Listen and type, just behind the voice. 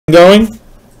going.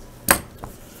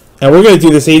 And we're going to do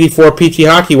this 84 O-Pee-Chee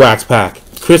Hockey Wax Pack.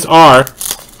 Chris R,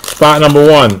 spot number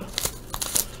 1.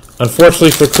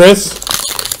 Unfortunately for Chris,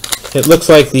 it looks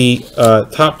like the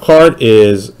top card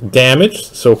is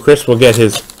damaged, so Chris will get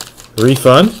his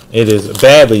refund. It is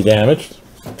badly damaged.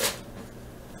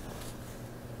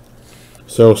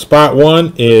 So spot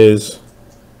 1 is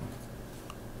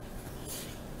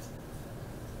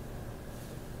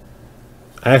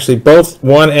actually both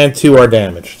 1 and 2 are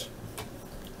damaged.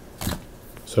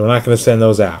 So we're not going to send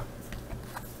those out.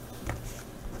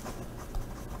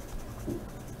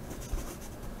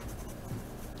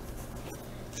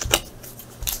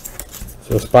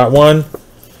 So spot 1,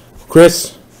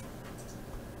 Chris.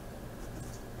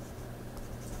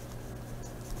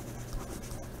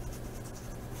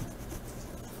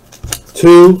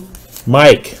 Two,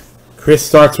 Mike. Chris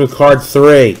starts with card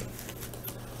 3.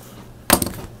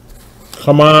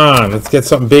 Come on, let's get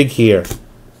something big here.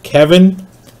 Kevin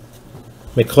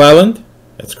McClelland.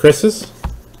 That's Chris's.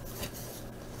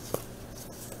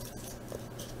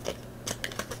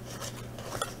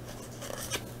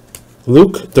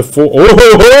 Luke DeFore.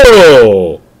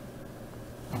 Oh!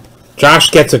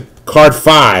 Josh gets a card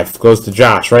 5. Goes to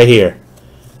Josh right here.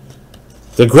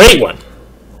 The great one,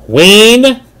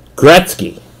 Wayne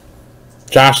Gretzky.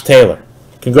 Josh Taylor.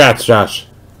 Congrats, Josh.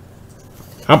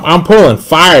 I'm pulling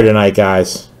fire tonight,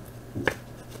 guys.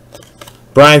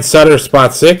 Brian Sutter,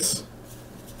 spot 6.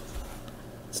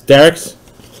 It's Derek's.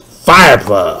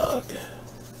 Fireplug.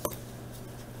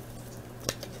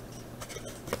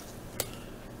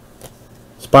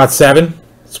 Spot 7.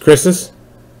 It's Chris's.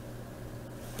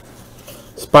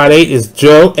 Spot 8 is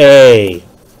Joe A.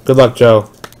 Good luck, Joe.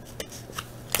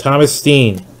 Thomas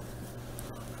Steen.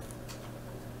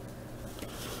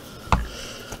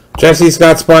 Jesse's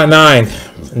got spot 9.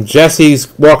 And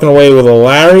Jesse's walking away with a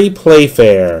Larry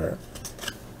Playfair.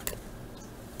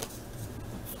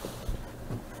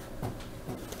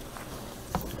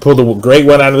 Pulled a great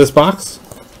one out of this box.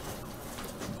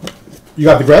 You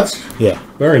got the Gretz? Yeah.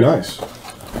 Very nice.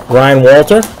 Ryan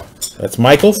Walter. That's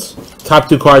Michael's. Top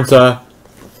 2 cards had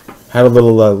a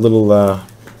little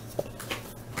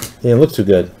they didn't look too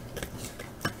good.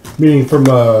 Meaning from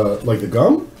like the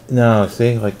gum? No,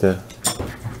 see, like the.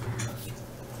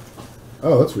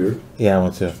 Oh, that's weird. Yeah, I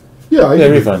want to. Yeah,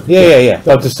 refund. Yeah.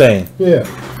 I'm just saying. Yeah,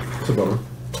 it's a bummer.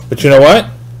 But you know what?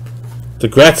 The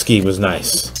Gretzky was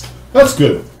nice. That's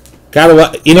good.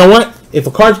 You know what? If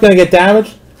a card's gonna get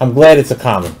damaged, I'm glad it's a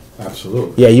common.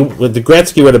 Absolutely. Yeah, with the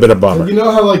Gretzky would have been a bummer. And you know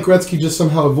how like Gretzky just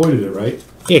somehow avoided it, right?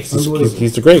 Yeah, he's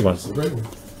the great one. He's the great one.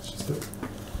 It's just it.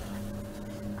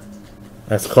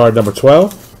 That's card number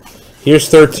 12. Here's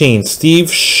 13.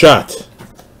 Steve Shutt.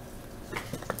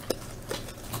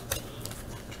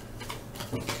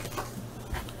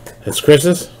 That's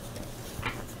Chris's.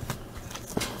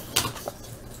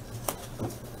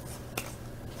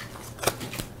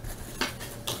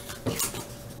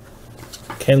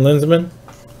 Ken Linsman.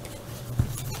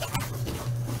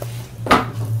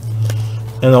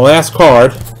 And the last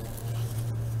card.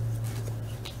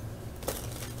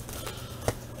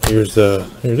 Here it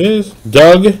is.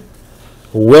 Doug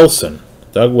Wilson.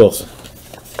 Doug Wilson.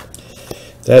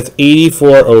 That's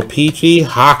 84 O-Pee-Chee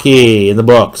Hockey in the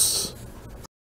books.